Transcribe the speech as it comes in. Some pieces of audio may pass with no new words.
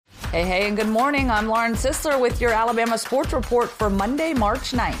Hey, and good morning. I'm Lauren Sisler with your Alabama Sports Report for Monday,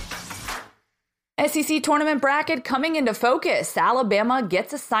 March 9th. SEC tournament bracket coming into focus. Alabama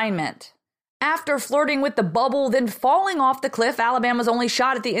gets assignment. After flirting with the bubble, then falling off the cliff, Alabama's only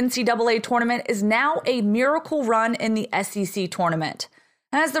shot at the NCAA tournament is now a miracle run in the SEC tournament.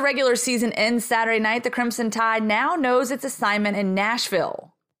 As the regular season ends Saturday night, the Crimson Tide now knows its assignment in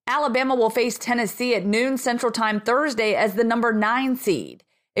Nashville. Alabama will face Tennessee at noon Central Time Thursday as the number 9 seed.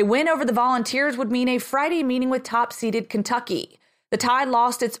 A win over the Volunteers would mean a Friday meeting with top-seeded Kentucky. The Tide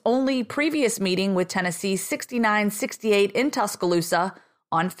lost its only previous meeting with Tennessee 69-68 in Tuscaloosa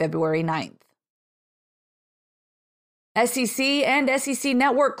on February 9th. SEC and SEC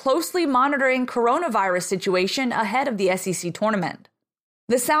Network closely monitoring coronavirus situation ahead of the SEC tournament.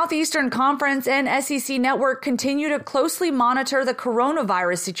 The Southeastern Conference and SEC Network continue to closely monitor the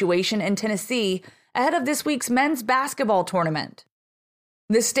coronavirus situation in Tennessee ahead of this week's men's basketball tournament.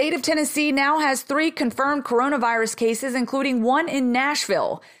 The state of Tennessee now has 3 confirmed coronavirus cases, including one in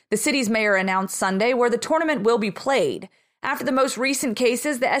Nashville, the city's mayor announced Sunday, where the tournament will be played. After the most recent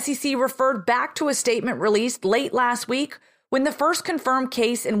cases, the SEC referred back to a statement released late last week when the first confirmed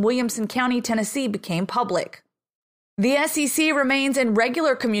case in Williamson County, Tennessee, became public. The SEC remains in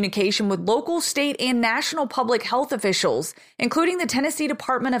regular communication with local, state, and national public health officials, including the Tennessee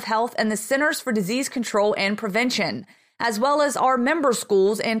Department of Health and the Centers for Disease Control and Prevention, as well as our member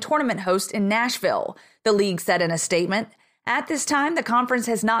schools and tournament hosts in Nashville, the league said in a statement. At this time, the conference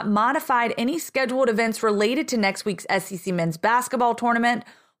has not modified any scheduled events related to next week's SEC men's basketball tournament,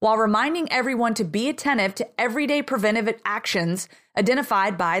 while reminding everyone to be attentive to everyday preventive actions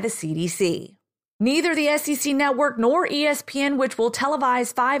identified by the CDC. Neither the SEC Network nor ESPN, which will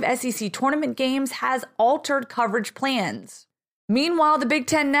televise 5 SEC tournament games, has altered coverage plans. Meanwhile, the Big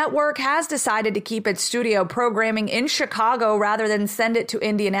Ten Network has decided to keep its studio programming in Chicago rather than send it to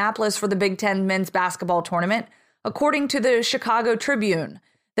Indianapolis for the Big Ten men's basketball tournament, according to the Chicago Tribune.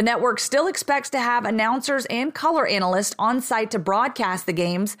 The network still expects to have announcers and color analysts on site to broadcast the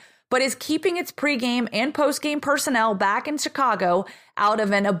games, but is keeping its pregame and postgame personnel back in Chicago out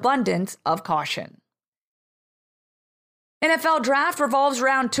of an abundance of caution. NFL Draft revolves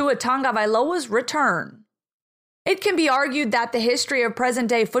around Tua Tagovailoa's return. It can be argued that the history of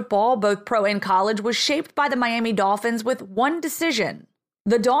present-day football, both pro and college, was shaped by the Miami Dolphins with one decision.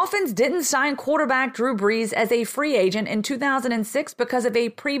 The Dolphins didn't sign quarterback Drew Brees as a free agent in 2006 because of a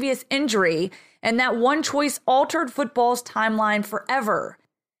previous injury, and that one choice altered football's timeline forever.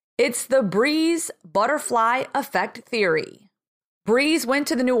 It's the Brees butterfly effect theory. Brees went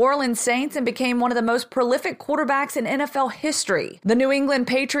to the New Orleans Saints and became one of the most prolific quarterbacks in NFL history. The New England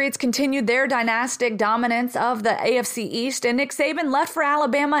Patriots continued their dynastic dominance of the AFC East, and Nick Saban left for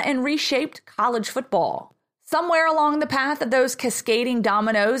Alabama and reshaped college football. Somewhere along the path of those cascading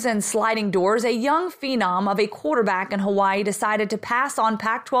dominoes and sliding doors, a young phenom of a quarterback in Hawaii decided to pass on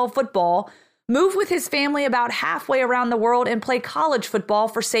Pac-12 football, move with his family about halfway around the world, and play college football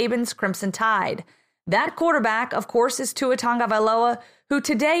for Saban's Crimson Tide. That quarterback, of course, is Tua Tagovailoa, who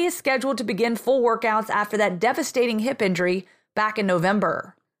today is scheduled to begin full workouts after that devastating hip injury back in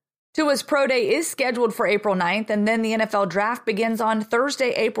November. Tua's pro day is scheduled for April 9th, and then the NFL Draft begins on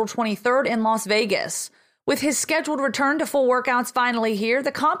Thursday, April 23rd in Las Vegas. With his scheduled return to full workouts finally here,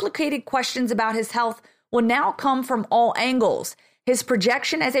 the complicated questions about his health will now come from all angles. His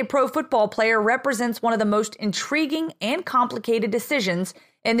projection as a pro football player represents one of the most intriguing and complicated decisions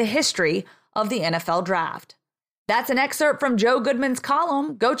in the history of the NFL Draft. That's an excerpt from Joe Goodman's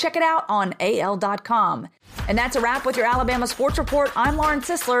column. Go check it out on AL.com. And that's a wrap with your Alabama Sports Report. I'm Lauren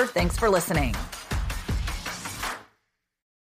Sisler. Thanks for listening.